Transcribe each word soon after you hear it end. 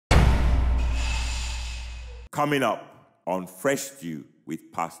Coming up on Fresh Dew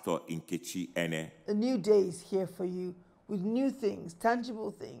with Pastor Nkechi Ene. A new day is here for you with new things, tangible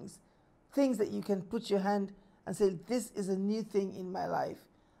things, things that you can put your hand and say, this is a new thing in my life.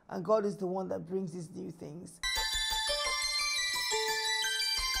 And God is the one that brings these new things.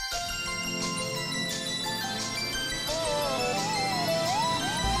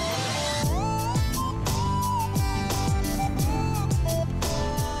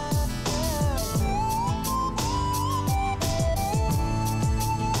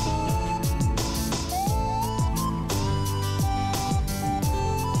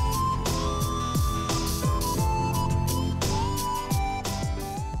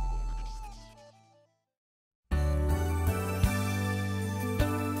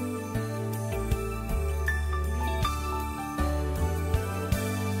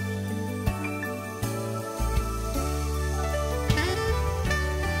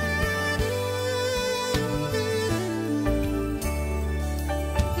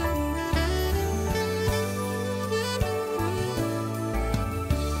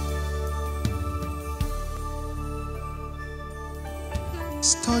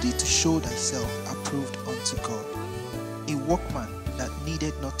 Study to show thyself approved unto God, a workman that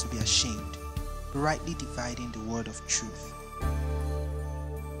needed not to be ashamed, rightly dividing the word of truth.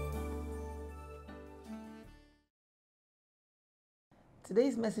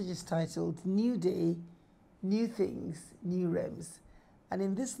 Today's message is titled, New Day, New Things, New Realms. And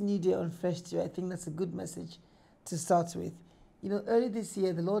in this new day on Fresh Dew, I think that's a good message to start with. You know, early this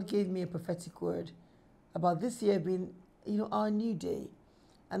year, the Lord gave me a prophetic word about this year being, our new day.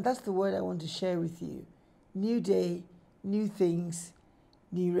 And that's the word I want to share with you. New day, new things,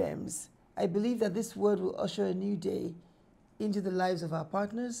 new realms. I believe that this word will usher a new day into the lives of our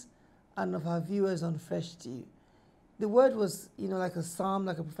partners and of our viewers on Fresh Dew. The word was, like a psalm,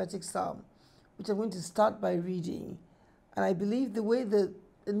 like a prophetic psalm, which I'm going to start by reading. And I believe the way the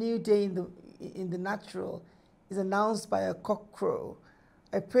new day in the natural is announced by a cock crow,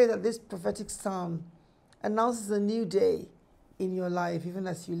 I pray that this prophetic psalm announces a new day in your life, even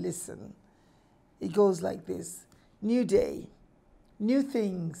as you listen. It goes like this. New day, new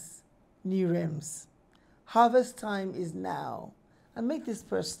things, new realms. Harvest time is now. And make this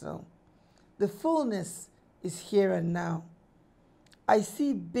personal. The fullness is here and now. I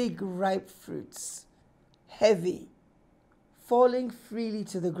see big ripe fruits, heavy, falling freely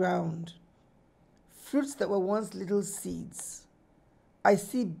to the ground. Fruits that were once little seeds. I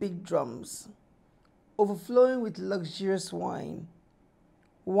see big drums, overflowing with luxurious wine,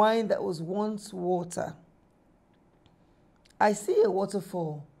 wine that was once water. I see a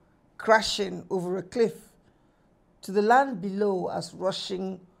waterfall crashing over a cliff to the land below as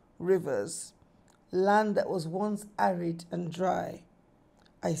rushing rivers, land that was once arid and dry.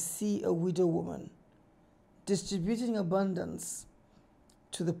 I see a widow woman distributing abundance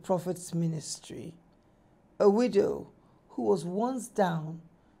to the prophet's ministry, a widow who was once down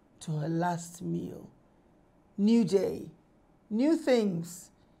to her last meal. New day, new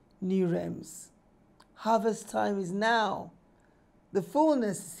things, new realms. Harvest time is now. The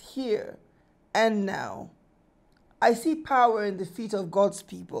fullness is here and now. I see power in the feet of God's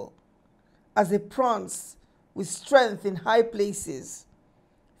people as they prance with strength in high places,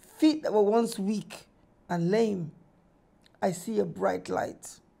 feet that were once weak and lame. I see a bright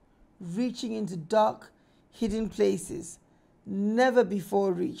light reaching into dark, hidden places never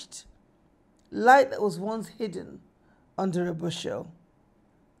before reached. Light that was once hidden under a bushel.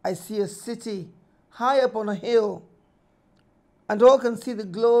 I see a city high up on a hill, and all can see the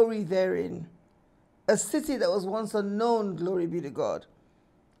glory therein. A city that was once unknown, glory be to God.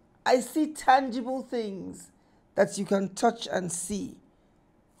 I see tangible things that you can touch and see,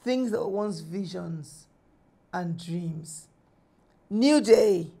 things that were once visions and dreams. New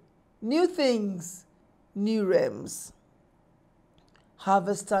day, new things, new realms.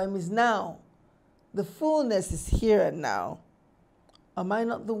 Harvest time is now. The fullness is here and now. Am I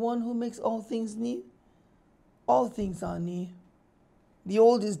not the one who makes all things new? All things are new. The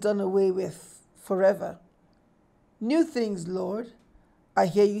old is done away with forever. New things, Lord, I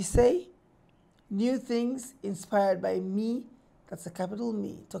hear you say. New things inspired by me, that's a capital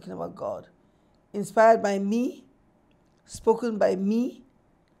Me, talking about God. Inspired by me, spoken by me,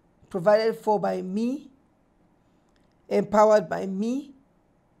 provided for by me, empowered by me,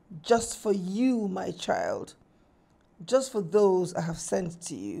 just for you, my child, just for those I have sent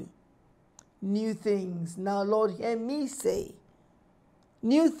to you. New things, now Lord, hear me say.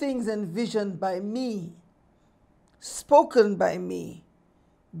 New things envisioned by me, spoken by me,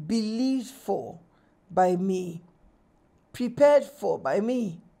 believed for by me, prepared for by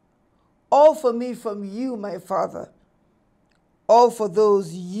me, All for me from you, my Father. All for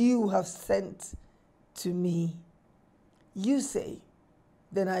those you have sent to me. You say,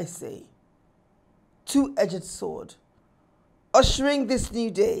 then I say. Two-edged sword, ushering this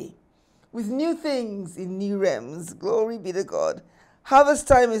new day with new things in new realms. Glory be to God. Harvest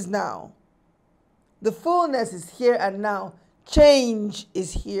time is now. The fullness is here and now. Change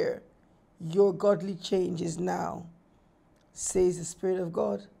is here. Your godly change is now, says the Spirit of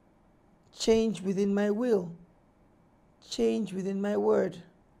God. Change within my will. Change within my word.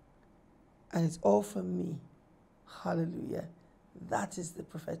 And it's all from me. Hallelujah. That is the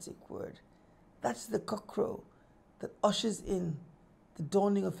prophetic word. That's the cockcrow that ushers in the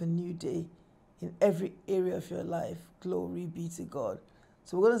dawning of a new day in every area of your life. Glory be to God.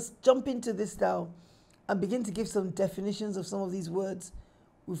 So we're going to jump into this now and begin to give some definitions of some of these words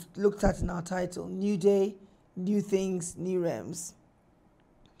we've looked at in our title. New day, new things, new realms.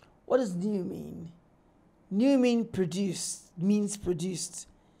 What does new mean? New means produced,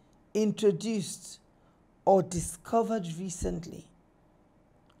 introduced, or discovered recently,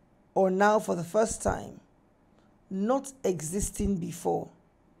 or now for the first time, not existing before,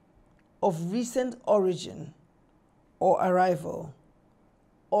 of recent origin or arrival,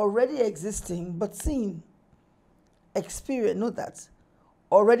 already existing but seen, experience, note that,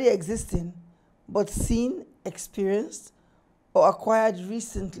 already existing but seen, experienced, or acquired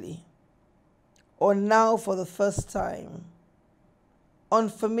recently, or now for the first time,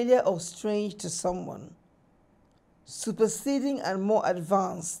 unfamiliar or strange to someone, superseding and more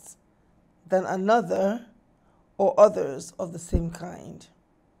advanced than another or others of the same kind.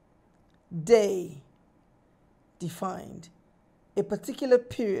 Day, defined, a particular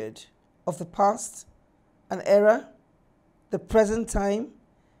period of the past, an era, the present time,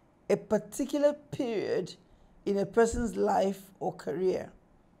 a particular period in a person's life or career.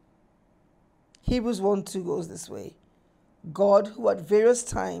 Hebrews 1:2 goes this way. God, who at various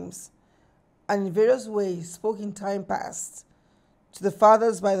times and in various ways spoke in time past to the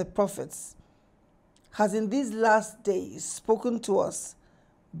fathers by the prophets, has in these last days spoken to us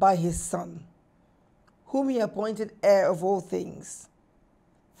by his Son, whom he appointed heir of all things,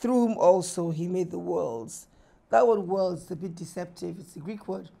 through whom also he made the worlds. That word worlds is a bit deceptive. It's the Greek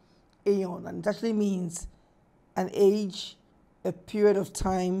word aeon, and it actually means an age, a period of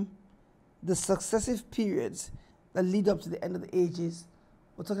time, the successive periods that lead up to the end of the ages.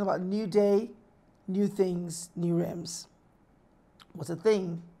 We're talking about new day, new things, new realms. What's a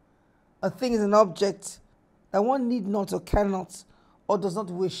thing? A thing is an object that one need not or cannot or does not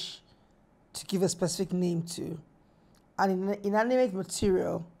wish to give a specific name to. An inanimate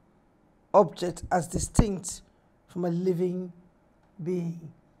material object as distinct from a living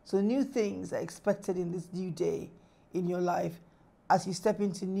being. So new things are expected in this new day in your life as you step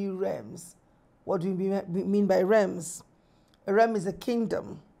into new realms. What do we mean by realms? A realm is a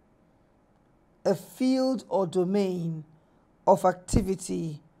kingdom, a field or domain of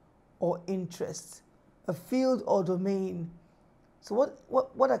activity or interest. A field or domain. So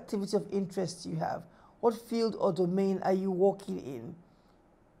what activity of interest do you have? What field or domain are you walking in?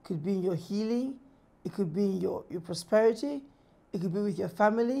 It could be in your healing. It could be in your prosperity. It could be with your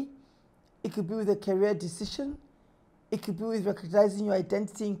family. It could be with a career decision. It could be with recognizing your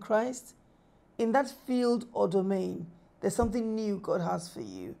identity in Christ. In that field or domain, there's something new God has for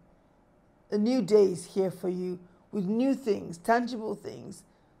you. A new day is here for you with new things, tangible things,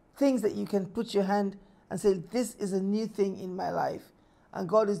 things that you can put your hand and say, this is a new thing in my life. And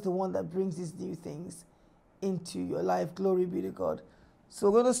God is the one that brings these new things into your life. Glory be to God. So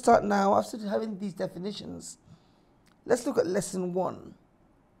we're going to start now after having these definitions. Let's look at lesson 1.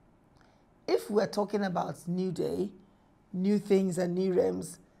 If we're talking about new day, new things and new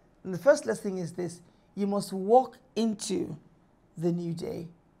realms, and the first lesson is this: you must walk into the new day.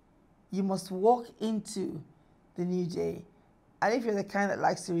 You must walk into the new day. And if you're the kind that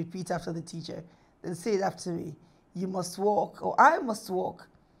likes to repeat after the teacher, then say it after me. You must walk, or I must walk.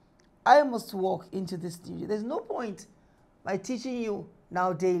 I must walk into this new day. There's no point by teaching you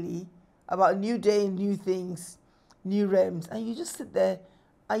now daily about new day, new things, new realms, and you just sit there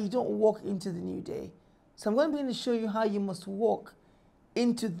and you don't walk into the new day. So I'm going to begin to show you how you must walk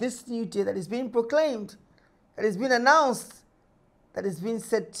into this new day that is being proclaimed, that is being announced, that is being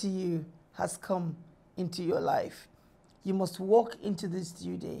said to you has come into your life. You must walk into this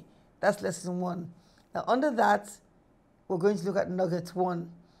new day. That's lesson 1. Now under that, we're going to look at nugget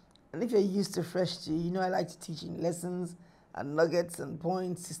 1. And if you're used to Fresh G, you know I like to teach in lessons and nuggets and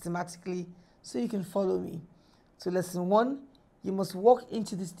points systematically so you can follow me. So lesson 1, you must walk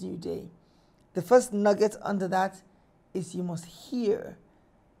into this new day. The first nugget under that is you must hear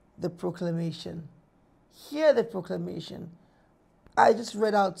the proclamation. Hear the proclamation. I just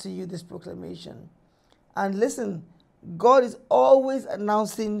read out to you this proclamation. And listen, God is always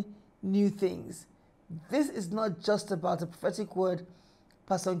announcing new things. This is not just about a prophetic word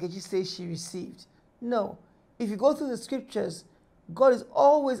Pastor Nkechi says she received. No. If you go through the scriptures, God is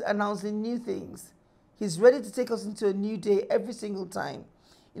always announcing new things. He's ready to take us into a new day every single time.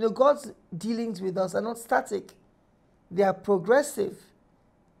 You know, God's dealings with us are not static. They are progressive,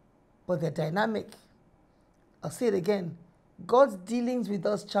 but they're dynamic. I'll say it again. God's dealings with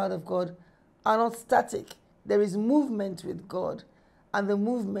us, child of God, are not static. There is movement with God, and the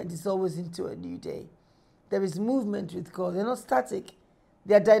movement is always into a new day. There is movement with God. They're not static.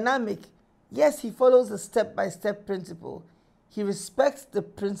 They're dynamic. Yes, he follows a step-by-step principle. He respects the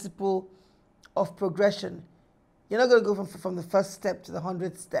principle of progression. You're not going to go from the first step to the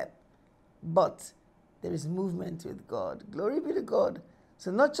 100th step. But there is movement with God. Glory be to God.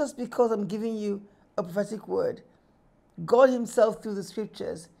 So not just because I'm giving you a prophetic word, God himself through the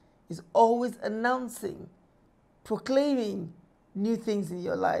scriptures is always announcing, proclaiming new things in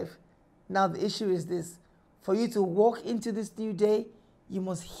your life. Now the issue is this. For you to walk into this new day, you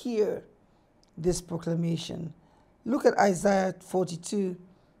must hear this proclamation. Look at Isaiah 42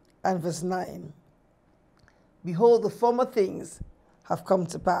 and verse 9. Behold, the former things have come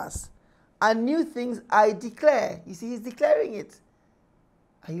to pass, and new things I declare. You see, he's declaring it.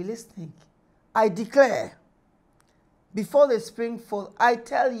 Are you listening? I declare. Before they spring forth, I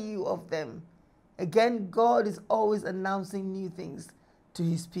tell you of them. Again, God is always announcing new things to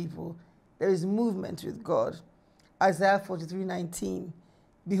his people. There is movement with God. Isaiah 43:19.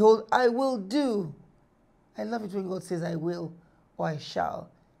 Behold, I will do. I love it when God says I will or I shall.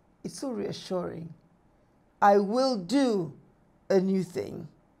 It's so reassuring. I will do a new thing.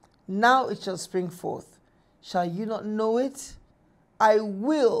 Now it shall spring forth. Shall you not know it? I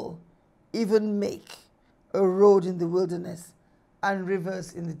will even make a road in the wilderness and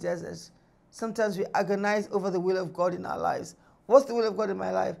rivers in the desert. Sometimes we agonize over the will of God in our lives. What's the will of God in my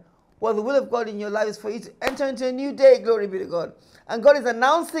life? Well, the will of God in your life is for you to enter into a new day, glory be to God. And God is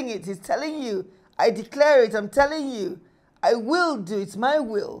announcing it. He's telling you, I declare it, I'm telling you, I will do, it's my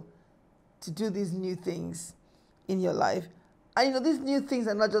will to do these new things in your life. And you know, these new things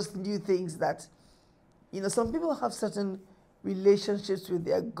are not just new things that, you know, some people have certain relationships with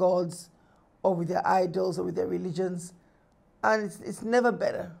their gods or with their idols or with their religions, and it's never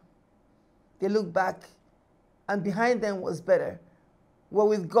better. They look back, and behind them was better. Well,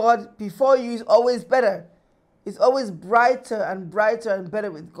 with God, before you is always better. It's always brighter and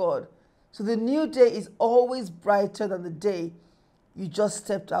better with God. So the new day is always brighter than the day you just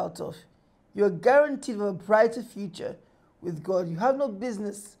stepped out of. You're guaranteed of a brighter future with God. You have no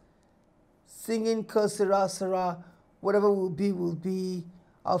business singing, Sera, Sera, whatever will be.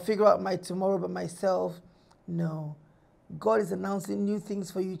 I'll figure out my tomorrow by myself. No. God is announcing new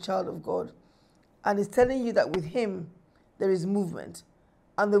things for you, child of God. And he's telling you that with him, there is movement.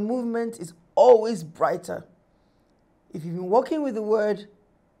 And the movement is always brighter. If you've been walking with the word,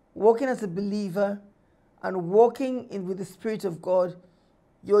 walking as a believer, and walking in with the Spirit of God,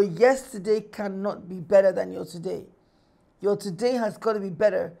 your yesterday cannot be better than your today. Your today has got to be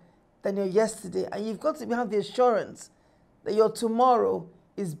better than your yesterday. And you've got to have the assurance that your tomorrow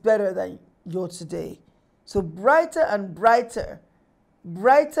is better than your today. So brighter and brighter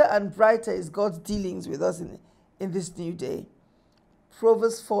is God's dealings with us in this new day.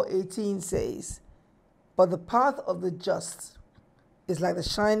 Proverbs 4:18 says, but the path of the just is like the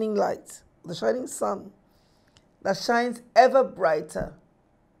shining light, the shining sun, that shines ever brighter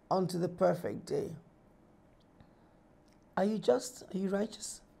unto the perfect day. Are you just? Are you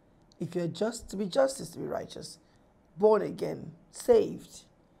righteous? If you're just, to be just is to be righteous. Born again, saved.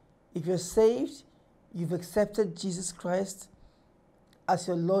 If you're saved, you've accepted Jesus Christ as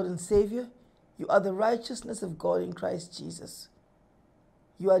your Lord and Savior. You are the righteousness of God in Christ Jesus.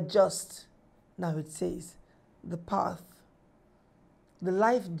 You are just. Now it says, the path, the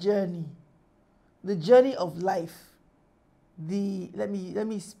life journey, the journey of life, let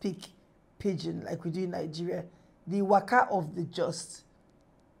me speak pidgin like we do in Nigeria, the waka of the just.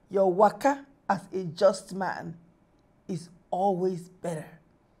 Your waka as a just man is always better,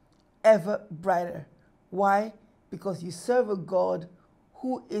 ever brighter. Why? Because you serve a God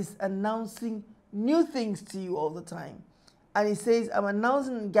who is announcing new things to you all the time. And he says, I'm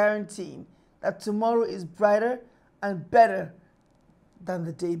announcing and guaranteeing that tomorrow is brighter and better than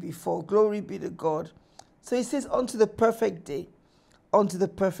the day before. Glory be to God. So he says, unto the perfect day, unto the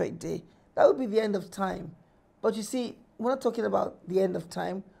perfect day. That would be the end of time. But you see, we're not talking about the end of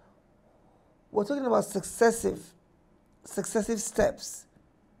time. We're talking about successive steps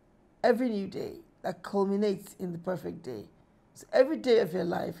every new day that culminates in the perfect day. So every day of your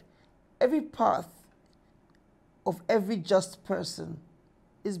life, every path of every just person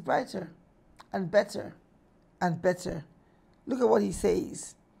is brighter and better and better. Look at what he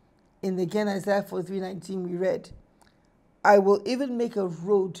says. In again Isaiah 43:19 we read, I will even make a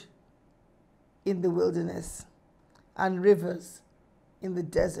road in the wilderness and rivers in the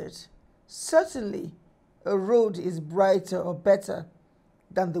desert. Certainly, a road is brighter or better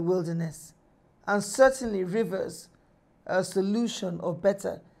than the wilderness. And certainly, rivers are a solution or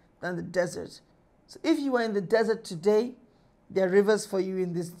better than the desert. So if you are in the desert today, there are rivers for you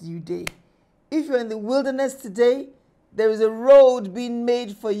in this new day. If you're in the wilderness today, there is a road being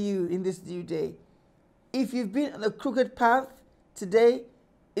made for you in this new day. If you've been on a crooked path today,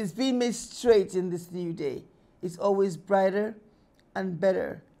 it's being made straight in this new day. It's always brighter and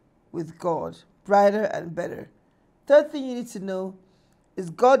better with God. Brighter and better. Third thing you need to know is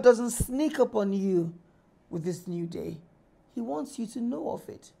God doesn't sneak up on you with this new day. He wants you to know of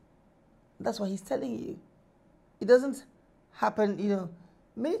it. That's why he's telling you. It doesn't happen,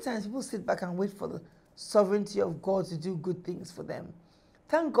 many times people sit back and wait for the sovereignty of God to do good things for them.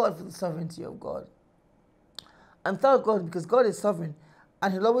 Thank God for the sovereignty of God. And thank God because God is sovereign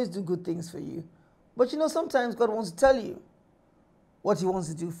and he'll always do good things for you. But sometimes God wants to tell you what he wants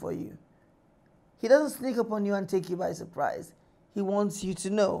to do for you. He doesn't sneak up on you and take you by surprise. He wants you to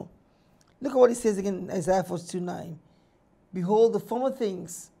know. Look at what he says again in Isaiah 42:9. Behold, the former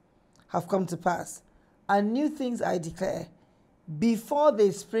things have come to pass, and new things I declare. Before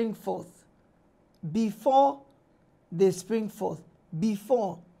they spring forth, before they spring forth,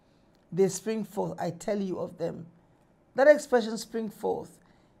 before they spring forth, I tell you of them. That expression, spring forth,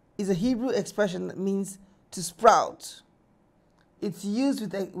 is a Hebrew expression that means to sprout. It's used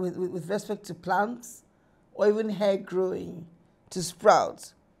with respect to plants or even hair growing, to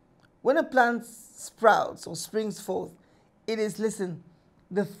sprout. When a plant sprouts or springs forth, it is,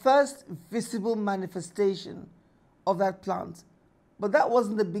 the first visible manifestation of that plant. But that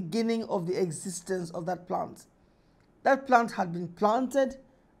wasn't the beginning of the existence of that plant. That plant had been planted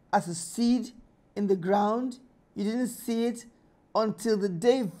as a seed in the ground. You didn't see it until the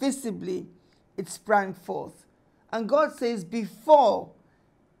day visibly it sprang forth. And God says, before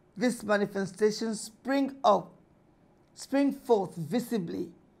this manifestation spring forth visibly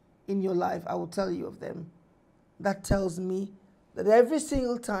in your life, I will tell you of them. That tells me that every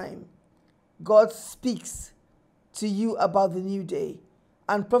single time God speaks to you about the new day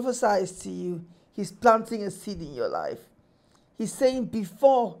and prophesies to you, he's planting a seed in your life. He's saying,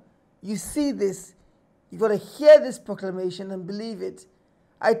 before you see this, you've got to hear this proclamation and believe it.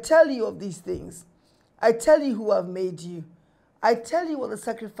 I tell you of these things. I tell you who I've made you. I tell you what the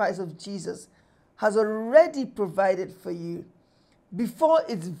sacrifice of Jesus has already provided for you. Before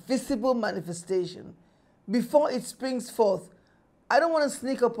its visible manifestation, before it springs forth, I don't want to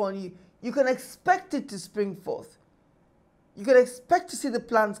sneak up on you. You can expect it to spring forth. You can expect to see the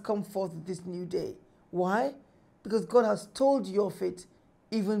plants come forth this new day. Why? Because God has told you of it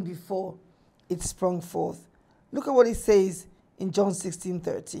even before it sprung forth. Look at what he says in John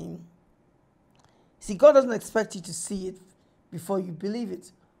 16:13. See, God doesn't expect you to see it before you believe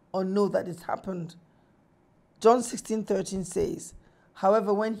it or know that it's happened. John 16:13 says,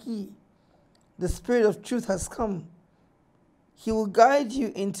 however, when he, the Spirit of truth, has come, he will guide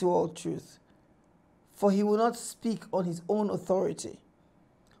you into all truth, for he will not speak on his own authority.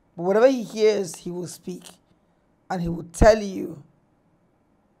 But whatever he hears, he will speak, and he will tell you,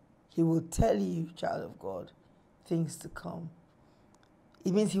 child of God, things to come.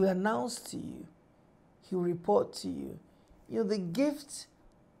 It means he will announce to you, he will report to you. The gift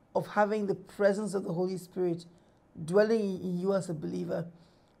of having the presence of the Holy Spirit dwelling in you as a believer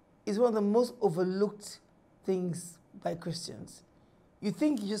is one of the most overlooked things by Christians. You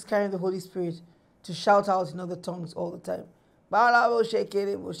think you just carry the Holy Spirit to shout out in other tongues all the time.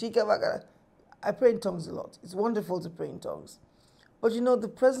 I pray in tongues a lot. It's wonderful to pray in tongues. But the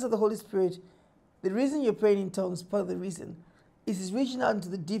presence of the Holy Spirit, the reason you're praying in tongues, part of the reason, is he's reaching out into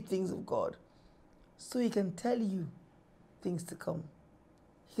the deep things of God. So he can tell you things to come.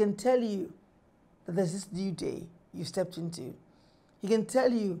 He can tell you that there's this new day you stepped into. He can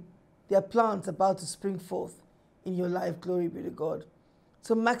tell you there are plants about to spring forth in your life. Glory be to God.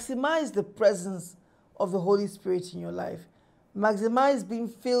 So maximize the presence of the Holy Spirit in your life. Maximize being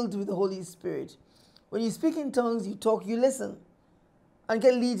filled with the Holy Spirit. When you speak in tongues, you talk, you listen, and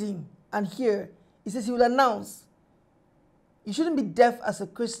get leading and hear. He says he will announce. You shouldn't be deaf as a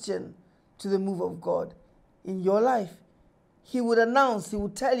Christian to the move of God in your life. He would announce, he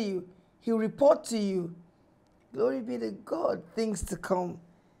would tell you, he will report to you. Glory be to God, things to come.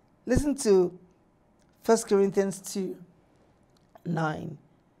 Listen to 1 Corinthians 2:9.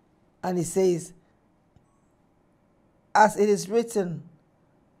 And it says, as it is written,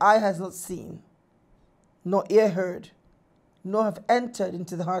 eye has not seen, nor ear heard, nor have entered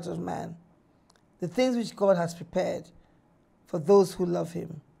into the heart of man the things which God has prepared for those who love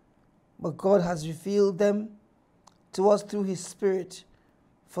him. But God has revealed them to us through his Spirit.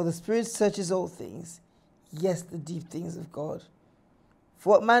 For the Spirit searches all things, yes, the deep things of God.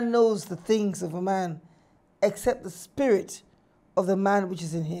 For what man knows the things of a man, except the spirit of the man which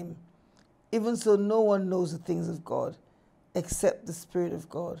is in him? Even so, no one knows the things of God, except the Spirit of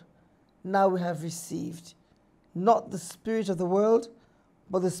God. Now we have received not the spirit of the world,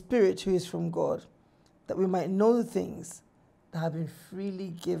 but the Spirit who is from God, that we might know the things that have been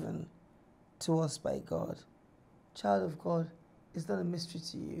freely given to us by God. Child of God, it's not a mystery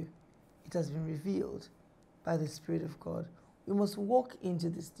to you. It has been revealed by the Spirit of God. We must walk into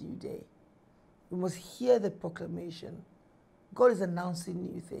this new day. We must hear the proclamation. God is announcing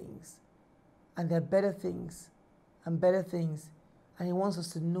new things, and there are better things, and he wants us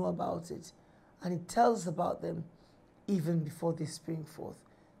to know about it, and he tells us about them even before they spring forth.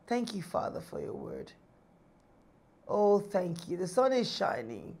 Thank you, Father, for your word. Oh, thank you. The sun is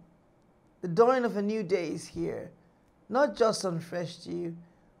shining. The dawning of a new day is here, not just on Fresh Dew,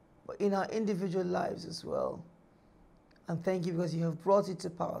 but in our individual lives as well. And thank you because you have brought it to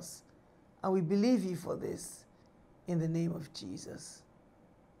pass. And we believe you for this in the name of Jesus.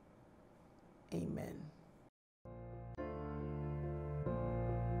 Amen.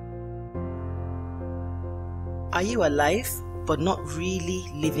 Are you alive but not really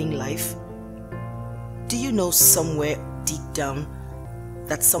living life? Do you know somewhere deep down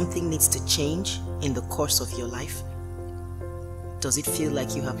that something needs to change in the course of your life? Does it feel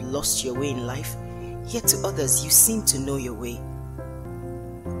like you have lost your way in life, yet to others you seem to know your way?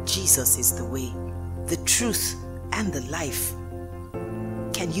 Jesus is the way, the truth, and the life.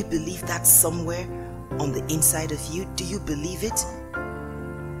 Can you believe that somewhere on the inside of you? Do you believe it?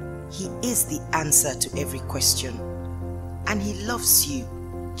 He is the answer to every question, and he loves you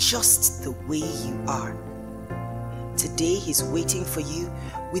just the way you are. Today he's waiting for you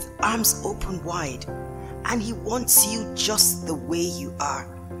with arms open wide, and he wants you just the way you are.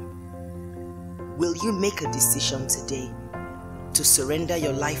 Will you make a decision today to surrender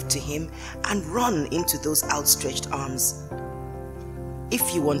your life to him and run into those outstretched arms?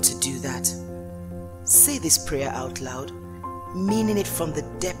 If you want to do that, say this prayer out loud, meaning it from the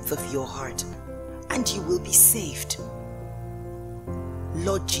depth of your heart, and you will be saved.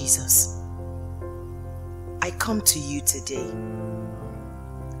 Lord Jesus, I come to you today.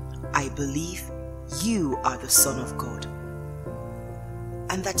 I believe you are the Son of God,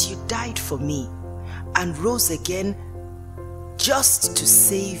 and that you died for me and rose again just to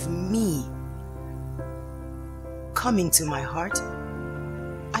save me. Come into my heart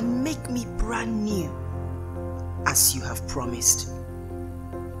and make me brand new as you have promised.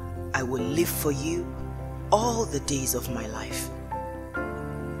 I will live for you all the days of my life.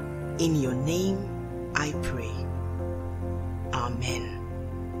 In your name I pray. Amen.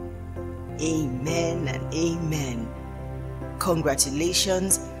 Amen and amen.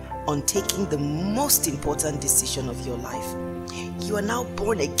 Congratulations on taking the most important decision of your life. You are now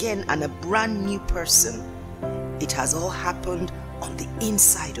born again and a brand new person. It has all happened on the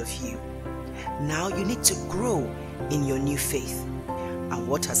inside of you. Now you need to grow in your new faith. And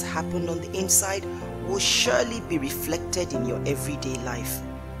what has happened on the inside will surely be reflected in your everyday life.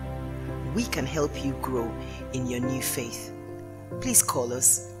 We can help you grow in your new faith. Please call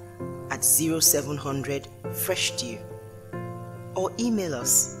us at 0700 Fresh Dew or email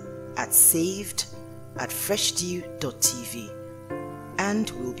us at saved@freshdew.tv,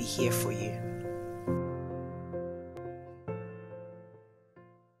 and we'll be here for you.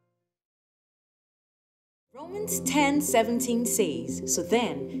 Romans 10:17 says, "So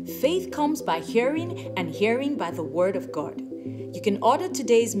then, faith comes by hearing, and hearing by the word of God." You can order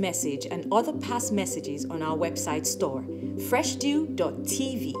today's message and other past messages on our website store,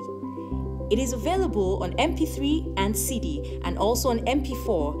 freshdew.tv. It is available on MP3 and CD, and also on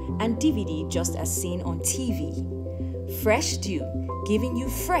MP4 and DVD, just as seen on TV. Fresh Dew, giving you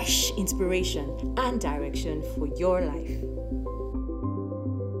fresh inspiration and direction for your life.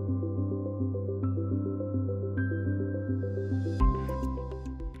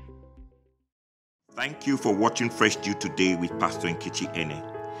 Thank you for watching Fresh Dew today with Pastor Nkechi Ene.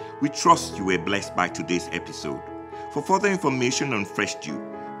 We trust you were blessed by today's episode. For further information on Fresh Dew,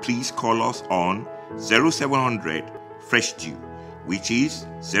 please call us on 0700 Fresh Dew, which is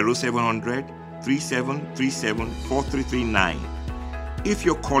 0700 3737 4339. If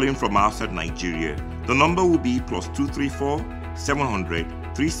you're calling from outside Nigeria, the number will be +234 700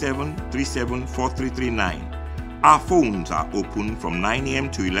 3737 4339. Our phones are open from 9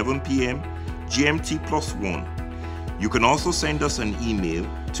 a.m. to 11 p.m. GMT +1. You can also send us an email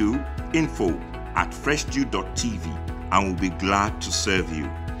to info@freshdew.tv and we'll be glad to serve you.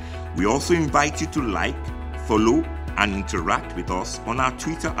 We also invite you to like, follow, and interact with us on our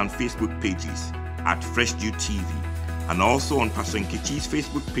Twitter and Facebook pages @FreshDewTV and also on Pastor Nkechi's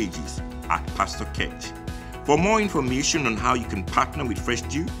Facebook pages @Pastor Ketch. For more information on how you can partner with Fresh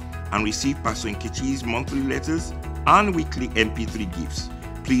Dew and receive Pastor Nkechi's monthly letters and weekly MP3 gifts,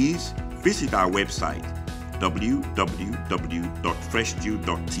 please visit our website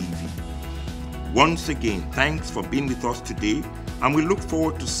www.freshdew.tv. Once again, thanks for being with us today, and we look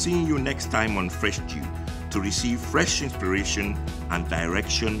forward to seeing you next time on Fresh Dew to receive fresh inspiration and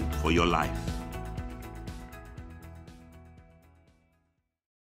direction for your life.